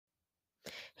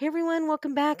Hey everyone,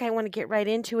 welcome back. I want to get right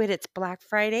into it. It's Black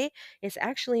Friday. It's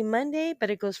actually Monday,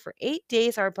 but it goes for 8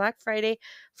 days. Our Black Friday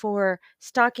for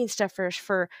stocking stuffers,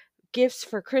 for gifts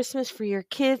for Christmas, for your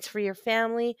kids, for your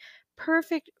family.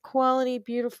 Perfect quality,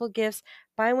 beautiful gifts.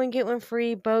 Buy one, get one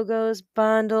free, BOGOs,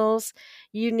 bundles,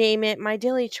 you name it. My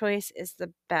Daily Choice is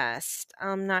the best.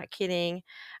 I'm not kidding.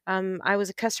 I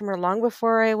was a customer long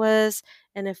before I was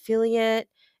an affiliate,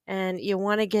 and you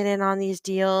want to get in on these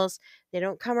deals. They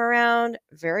don't come around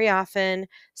very often,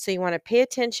 so you want to pay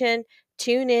attention,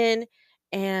 tune in,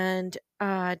 and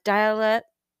dial up.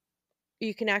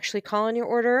 You can actually call in your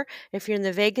order if you're in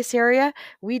the Vegas area.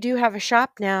 We do have a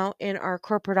shop now in our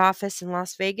corporate office in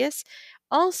Las Vegas.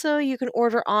 Also, you can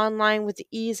order online with the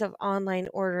ease of online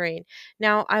ordering.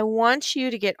 Now, I want you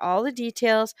to get all the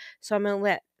details, so I'm going to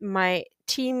let my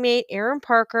teammate Aaron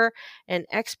Parker, an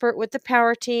expert with the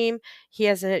Power Team, he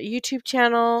has a YouTube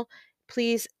channel.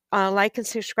 Please like and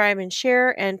subscribe and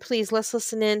share, and please let's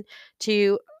listen in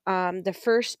to the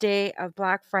first day of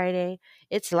Black Friday.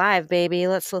 It's live, baby.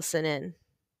 Let's listen in.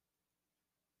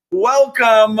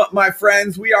 Welcome, my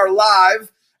friends. We are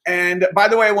live. And by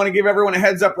the way, I want to give everyone a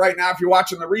heads up right now. If you're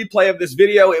watching the replay of this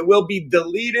video, it will be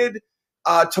deleted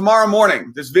tomorrow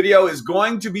morning. This video is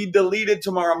going to be deleted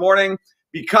tomorrow morning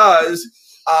because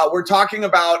we're talking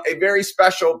about a very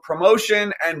special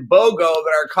promotion and BOGO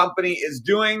that our company is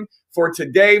doing for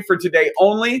today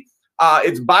only.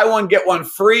 It's buy one, get one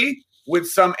free with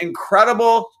some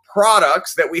incredible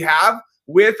products that we have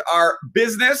with our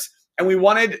business. And we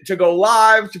wanted to go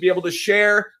live to be able to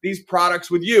share these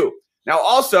products with you. Now,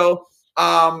 also,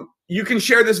 you can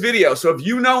share this video. So if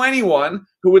you know anyone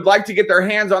who would like to get their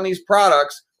hands on these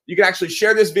products, you can actually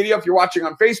share this video if you're watching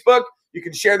on Facebook. You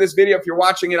can share this video if you're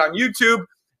watching it on YouTube.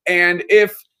 And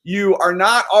if you are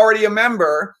not already a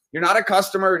member, you're not a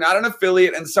customer, you're not an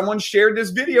affiliate, and someone shared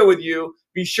this video with you,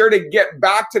 be sure to get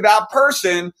back to that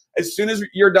person as soon as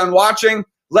you're done watching.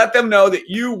 Let them know that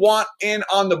you want in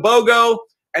on the BOGO,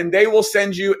 and they will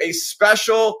send you a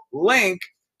special link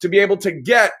to be able to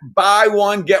get buy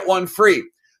one, get one free.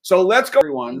 So let's go,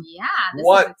 everyone. Yeah, this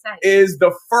what is exciting. Is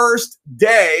the first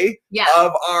day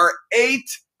of our 8?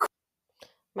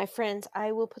 My friends,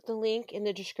 I will put the link in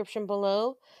the description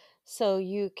below so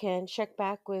you can check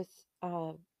back with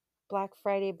Black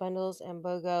Friday bundles and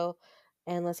BOGO,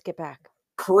 and let's get back.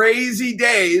 Crazy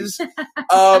days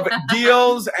of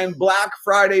deals and Black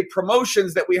Friday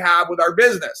promotions that we have with our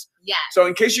business. Yeah. So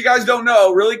in case you guys don't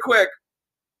know, really quick,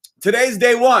 today's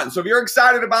day one. So if you're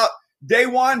excited about day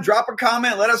one, drop a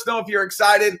comment. Let us know if you're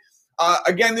excited.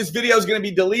 Again, this video is going to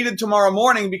be deleted tomorrow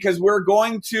morning because we're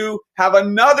going to have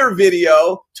another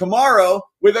video tomorrow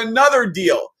with another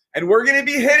deal. And we're going to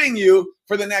be hitting you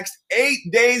for the next 8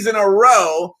 days in a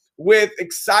row with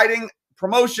exciting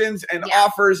promotions and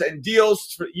offers and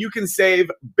deals. You can save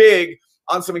big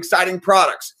on some exciting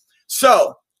products.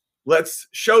 So let's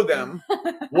show them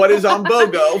what is on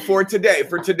BOGO for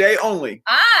today only.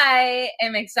 I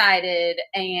am excited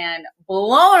and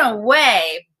blown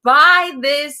away by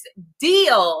this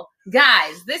deal.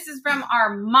 Guys, this is from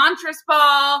our Mantra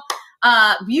Spa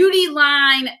beauty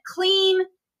line, clean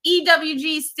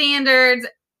EWG standards.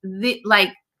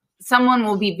 Someone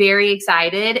will be very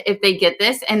excited if they get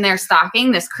this and they're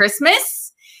stocking this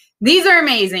Christmas. These are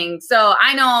amazing. So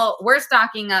I know we're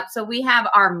stocking up. So we have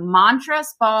our Mantra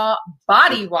Spa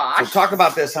body wash. So talk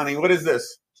about this, honey. What is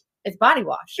this? It's body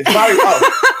wash. It's body wash.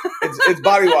 It's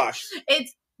body wash.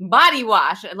 It's body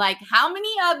wash. Like, how many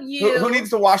of you who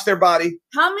needs to wash their body?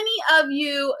 How many of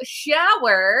you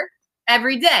shower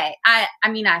every day? I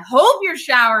mean, I hope you're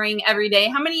showering every day.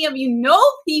 How many of you know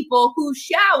people who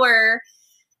shower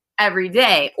every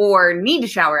day or need to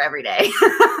shower every day?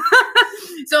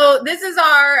 So this is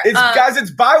our guys,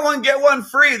 it's buy one, get one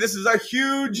free. This is a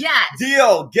huge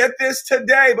deal. Get this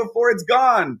today before it's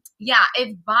gone. Yeah,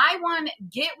 it's buy one,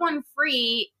 get one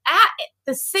free at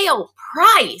the sale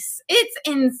price. It's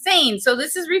insane. So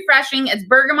this is refreshing. It's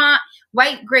bergamot,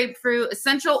 white grapefruit,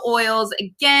 essential oils.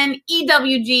 Again,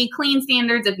 EWG, clean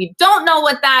standards. If you don't know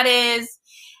what that is,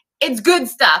 it's good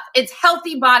stuff. It's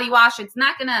healthy body wash. It's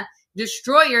not going to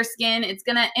destroy your skin. It's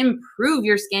going to improve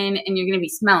your skin, and you're going to be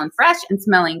smelling fresh and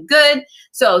smelling good.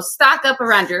 So stock up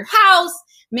around your house,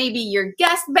 maybe your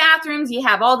guest bathrooms. You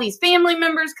have all these family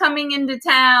members coming into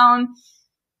town.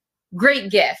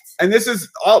 Great gift. And this is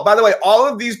all, by the way, all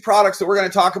of these products that we're going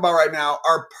to talk about right now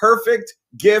are perfect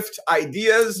gift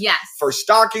ideas. Yes. For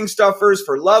stocking stuffers,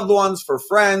 for loved ones, for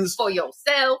friends. For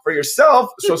yourself. For yourself.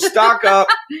 So stock up.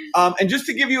 And just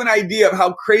to give you an idea of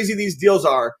how crazy these deals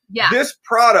are, this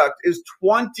product is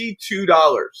 $22.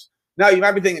 Now, you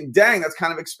might be thinking, dang, that's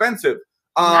kind of expensive.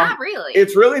 Not really.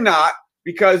 It's really not.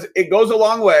 because it goes a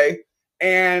long way.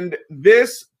 And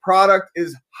this product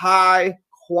is high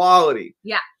quality.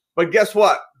 Yeah. But guess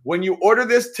what? When you order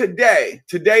this today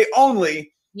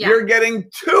only, Yeah. you're getting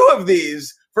 2 of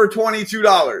these for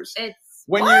 $22. It's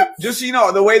when what? you just so you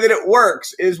know, the way that it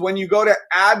works is when you go to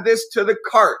add this to the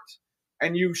cart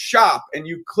and you shop and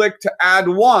you click to add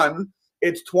one,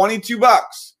 it's $22.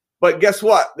 But guess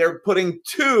what? They're putting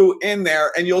 2 in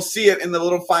there, and you'll see it in the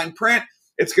little fine print.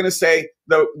 It's going to say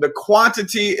the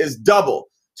quantity is double.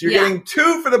 So you're getting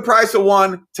 2 for the price of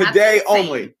 1 today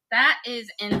only. That is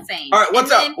insane. All right,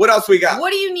 what's up? What else we got?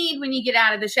 What do you need when you get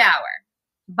out of the shower?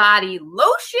 Body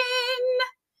lotion.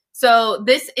 So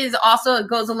this is also, it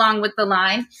goes along with the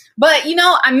line. But, you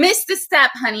know, I missed a step,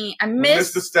 honey. I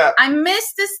missed a step. I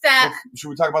missed a step. Should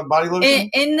we talk about body lotion?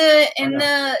 In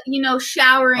the you know,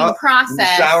 showering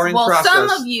process. Some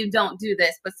of you don't do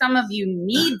this, but some of you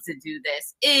need to do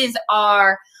this, is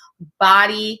our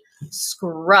body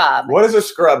scrub. What is a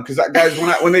scrub? Because guys,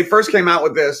 when they first came out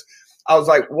with this, I was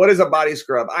like, what is a body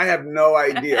scrub? I have no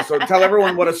idea. So tell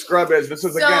everyone what a scrub is. This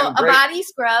is, again, great. A body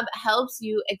scrub helps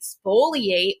you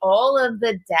exfoliate all of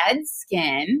the dead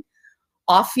skin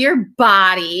off your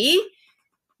body,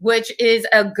 which is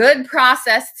a good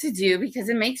process to do because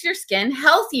it makes your skin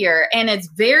healthier. And it's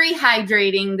very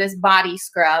hydrating, this body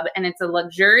scrub, and it's a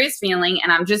luxurious feeling.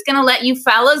 And I'm just going to let you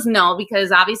fellas know,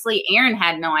 because obviously Aaron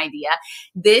had no idea.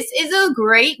 This is a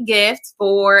great gift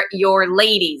for your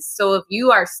ladies. So if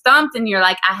you are stumped and you're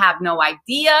like, I have no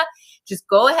idea, just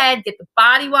go ahead, get the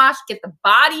body wash, get the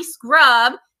body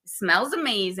scrub. It smells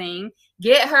amazing.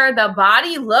 Get her the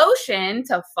body lotion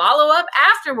to follow up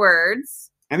afterwards.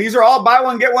 And these are all buy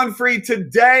one, get one free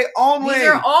today only. These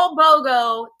are all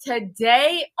BOGO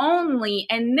today only.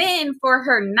 And then for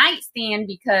her nightstand,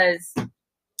 because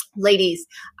ladies,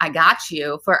 I got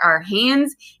you for our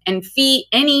hands and feet,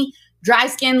 any dry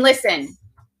skin. Listen,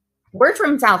 we're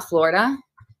from South Florida.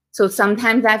 So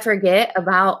sometimes I forget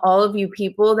about all of you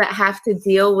people that have to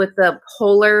deal with the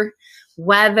polar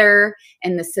weather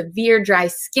and the severe dry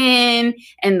skin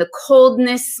and the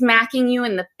coldness smacking you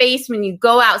in the face when you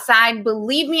go outside.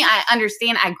 Believe me, I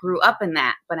understand. I grew up in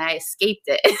that, but I escaped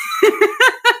it.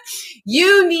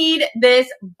 You need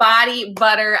this body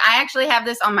butter. I actually have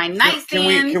this on my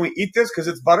nightstand. Can we eat this because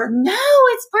it's butter? No,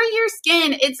 it's for your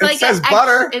skin. It says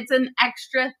butter. It's an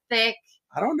extra thick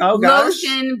I don't know, guys.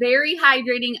 lotion, very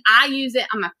hydrating. I use it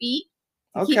on my feet.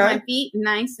 Keep my feet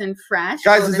nice and fresh.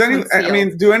 Guys,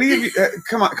 do any of you,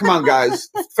 come on, guys,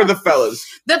 for the fellas.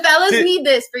 The fellas need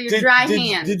this for your dry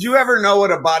hands. Did you ever know what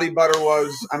a body butter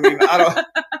was? I mean, I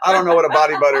don't know what a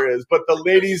body butter is, but the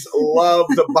ladies love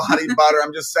the body butter.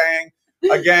 I'm just saying,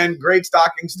 again, great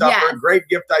stocking stuffer, great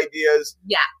gift ideas.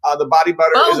 Yeah. The body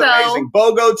butter is amazing.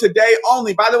 BOGO today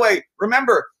only. By the way,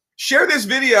 remember, share this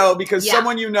video because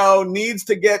someone you know needs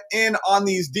to get in on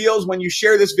these deals. When you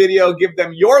share this video, give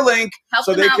them your link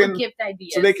so they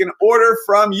can order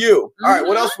from you. All right,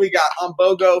 what else we got on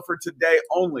BOGO for today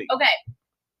only? Okay.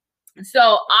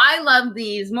 So I love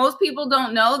these. Most people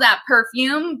don't know that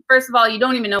perfume. First of all, you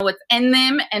don't even know what's in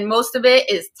them, and most of it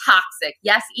is toxic.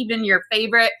 Yes, even your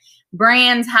favorite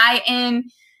brands, high-end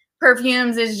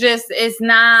perfumes it's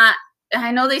not. I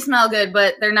know they smell good,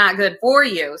 but they're not good for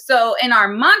you. So in our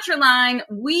mantra line,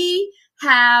 we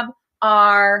have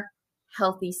our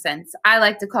healthy scents. I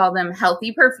like to call them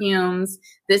healthy perfumes.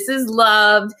 This is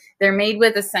loved. They're made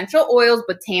with essential oils,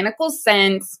 botanical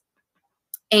scents,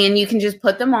 and you can just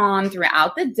put them on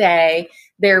throughout the day.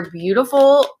 They're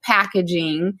beautiful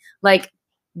packaging. Like,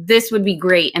 this would be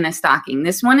great in a stocking.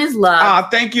 This one is loved.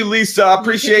 Thank you, Lisa.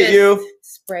 Appreciate you.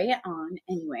 Spray it on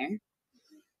anywhere.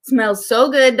 Smells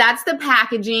so good. That's the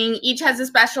packaging. Each has a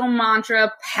special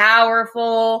mantra: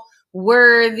 powerful,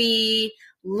 worthy,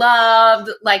 loved.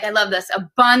 Like, I love this.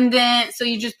 Abundant. So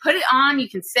you just put it on. You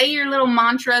can say your little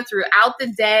mantra throughout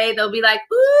the day. They'll be like,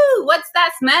 ooh, what's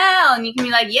that smell? And you can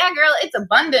be like, yeah, girl, it's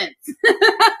abundance.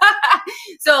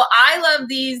 So I love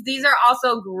these. These are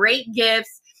also great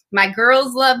gifts. My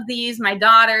girls love these, my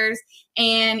daughters.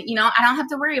 And, you know, I don't have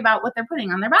to worry about what they're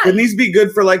putting on their body. Can these be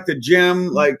good for, like, the gym?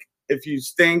 Like, if you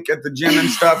stink at the gym and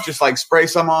stuff, just like spray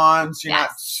some on so you're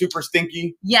not super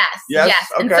stinky. Yes. Okay,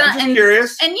 I'm just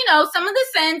curious. And you know, some of the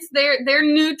scents, they're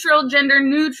neutral, gender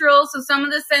neutral. So some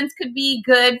of the scents could be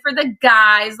good for the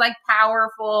guys, like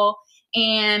powerful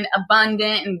and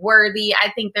abundant and worthy.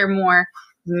 I think they're more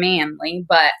manly,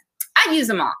 but I use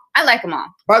them all. I like them all.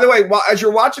 By the way, as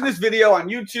you're watching this video on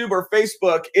YouTube or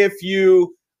Facebook, if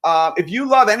you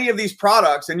love any of these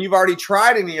products and you've already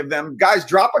tried any of them, guys,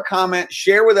 drop a comment,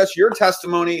 share with us your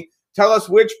testimony. Tell us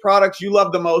which products you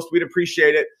love the most. We'd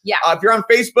appreciate it. Yeah. If you're on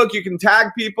Facebook, you can tag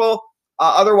people.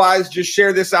 Otherwise, just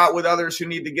share this out with others who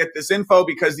need to get this info,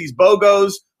 because these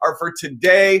BOGOs are for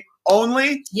today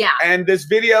only. Yeah. And this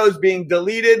video is being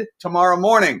deleted tomorrow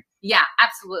morning. Yeah,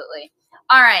 absolutely.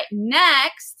 All right.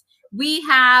 Next, we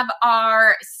have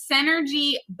our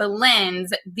Synergy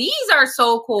blends. These are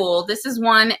so cool. This is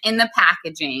one in the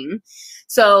packaging.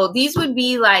 So these would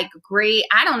be like great,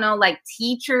 I don't know, like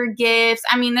teacher gifts.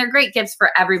 I mean, they're great gifts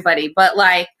for everybody, but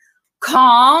like,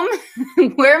 calm,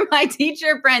 where are my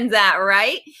teacher friends at,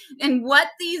 right? And what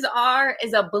these are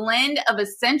is a blend of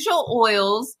essential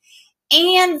oils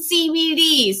and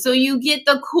CBD. So you get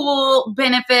the cool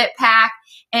benefit pack,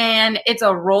 and it's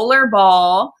a roller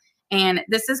ball. And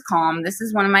this is Calm. This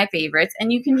is one of my favorites.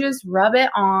 And you can just rub it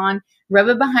on, rub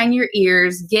it behind your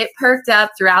ears, get perked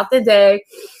up throughout the day,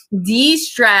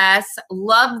 de-stress.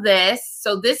 Love this.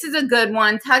 So this is a good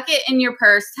one. Tuck it in your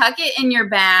purse, tuck it in your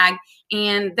bag.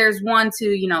 And there's one to,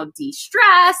 you know,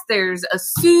 de-stress. There's a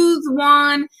soothe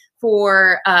one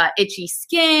for itchy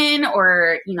skin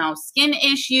or, you know, skin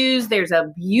issues. There's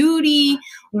a beauty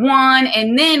one.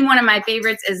 And then one of my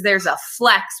favorites is there's a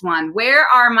flex one. Where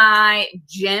are my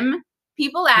gym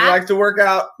people at? Who like to work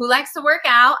out? Who likes to work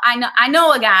out? I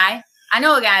know a guy. I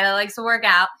know a guy that likes to work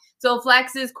out. So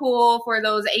flex is cool for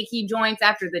those achy joints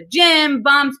after the gym,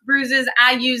 bumps, bruises.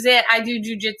 I use it. I do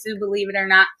jujitsu, believe it or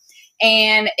not.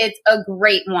 And it's a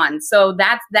great one. So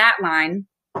that's that line.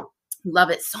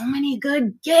 Love it. So many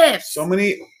good gifts. So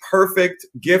many perfect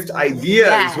gift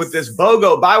ideas with this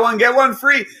BOGO. Buy one, get one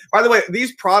free. By the way,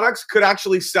 these products could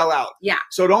actually sell out. Yeah.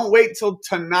 So don't wait till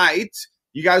tonight.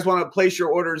 You guys want to place your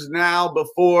orders now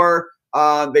before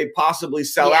they possibly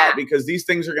sell out, because these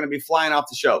things are going to be flying off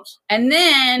the shelves. And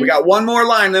then we got one more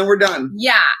line, then we're done.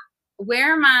 Yeah.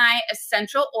 Where are my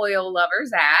essential oil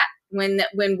lovers at? When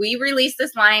we released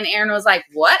this line, Aaron was like,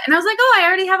 what? And I was like, oh, I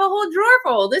already have a whole drawer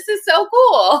full. This is so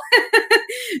cool.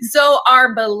 So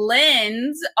our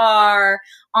blends are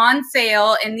on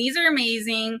sale, and these are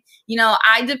amazing. You know,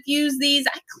 I diffuse these.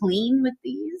 I clean with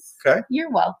these. Okay. You're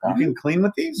welcome. You can clean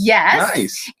with these? Yes.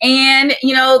 Nice. And,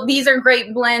 you know, these are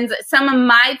great blends. Some of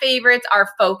my favorites are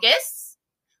Focus.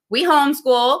 We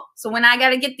homeschool. So when I got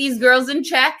to get these girls in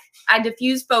check, I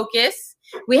diffuse Focus.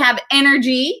 We have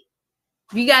Energy.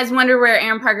 If you guys wonder where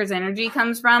Aaron Parker's energy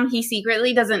comes from, he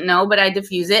secretly doesn't know, but I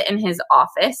diffuse it in his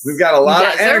office. We've got a lot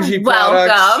of energy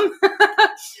products. Welcome.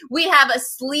 We have a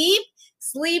Sleep.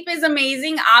 Sleep is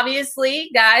amazing, obviously.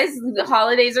 Guys, the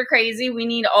holidays are crazy. We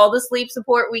need all the sleep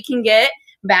support we can get.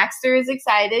 Baxter is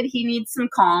excited. He needs some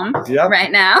calm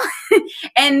right now.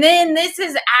 And then this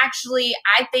is actually,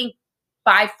 I think,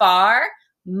 by far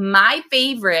my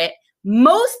favorite,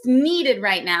 most needed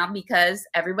right now, because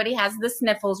everybody has the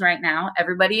sniffles right now.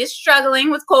 Everybody is struggling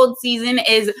with cold season,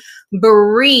 is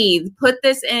Breathe. Put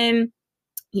this in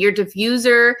your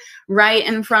diffuser right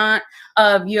in front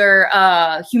of your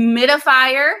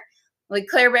humidifier. Like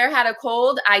Claire Bear had a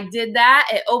cold. I did that.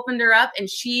 It opened her up and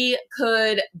she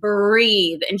could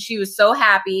breathe, and she was so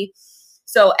happy.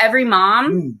 So every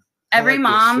mom,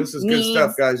 this is good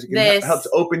stuff, guys. You can help to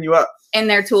open you up in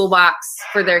their toolbox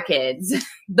for their kids.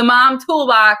 The mom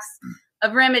toolbox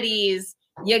of remedies.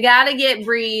 You gotta get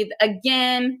Breathe,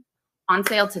 again, on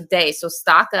sale today. So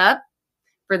stock up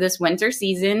for this winter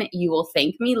season. You will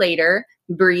thank me later.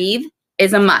 Breathe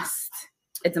is a must.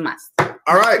 It's a must.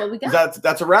 All right.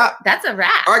 That's a wrap. That's a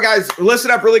wrap. All right, guys,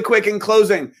 listen up really quick in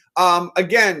closing.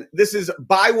 Again, this is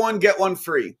buy one, get one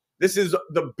free. This is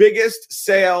the biggest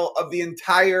sale of the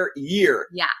entire year.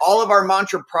 Yeah. All of our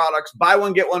mantra products, buy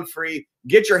one, get one free.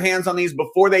 Get your hands on these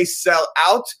before they sell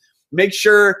out. Make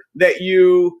sure that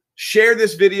you share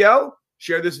this video,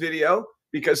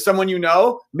 because someone you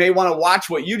know may want to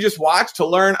watch what you just watched to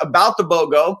learn about the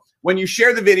BOGO. When you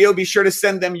share the video, be sure to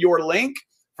send them your link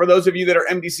for those of you that are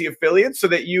MDC affiliates, so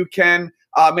that you can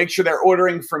make sure they're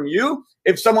ordering from you.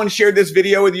 If someone shared this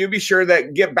video with you, be sure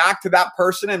to get back to that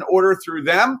person and order through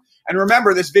them. And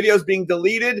remember, this video is being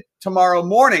deleted tomorrow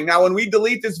morning. Now, when we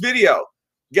delete this video,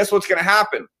 guess what's going to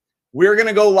happen? We're going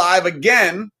to go live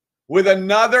again with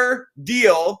another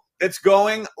deal that's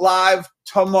going live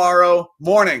tomorrow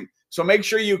morning. So make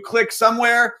sure you click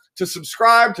somewhere to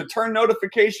subscribe, to turn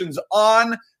notifications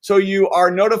on, so you are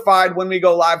notified when we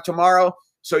go live tomorrow,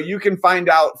 so you can find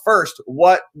out first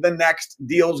what the next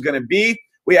deal is going to be.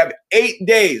 We have 8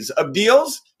 days of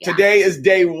deals. Yeah. Today is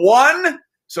day 1.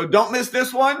 So don't miss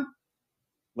this one.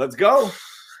 Let's go.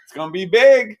 It's going to be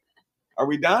big. Are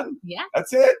we done? Yeah.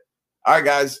 That's it. All right,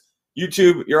 guys.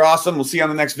 YouTube, you're awesome. We'll see you on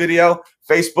the next video.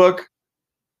 Facebook.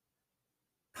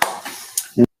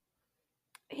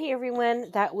 Hey,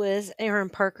 everyone. That was Aaron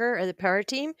Parker of the Power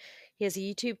Team. He has a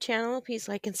YouTube channel. Please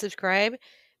like and subscribe.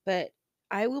 But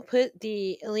I will put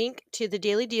the link to the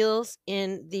daily deals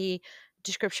in the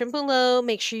description below.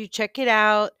 Make sure you check it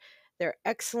out. They're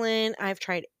excellent. I've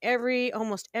tried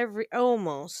almost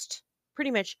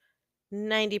pretty much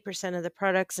 90% of the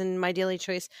products in my daily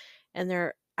choice, and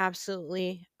they're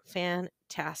absolutely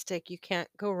fantastic. You can't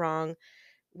go wrong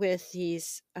with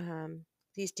these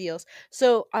deals.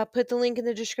 So I'll put the link in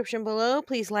the description below.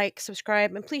 Please like,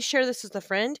 subscribe, and please share this with a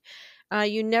friend.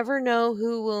 You never know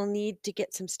who will need to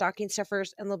get some stocking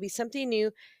stuffers, and there'll be something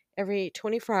new every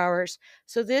 24 hours.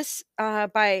 So this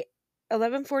by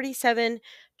 11:47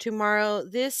 tomorrow,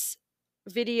 this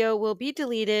video will be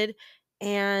deleted,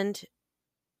 and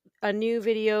a new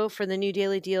video for the new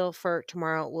daily deal for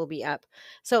tomorrow will be up.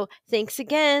 So thanks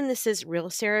again. This is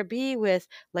Real Sarah B with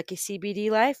Lucky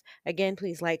CBD Life. Again,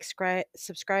 please like,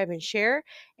 subscribe, and share.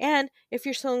 And if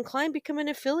you're so inclined, become an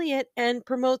affiliate and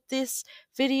promote this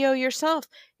video yourself.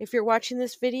 If you're watching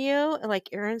this video, like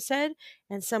Erin said,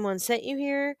 and someone sent you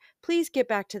here, please get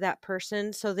back to that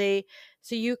person so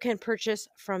you can purchase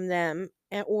from them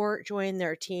or join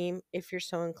their team if you're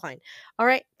so inclined. All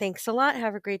right. Thanks a lot.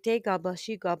 Have a great day. God bless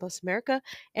you. God bless America.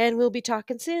 And we'll be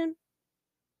talking soon.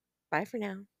 Bye for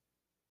now.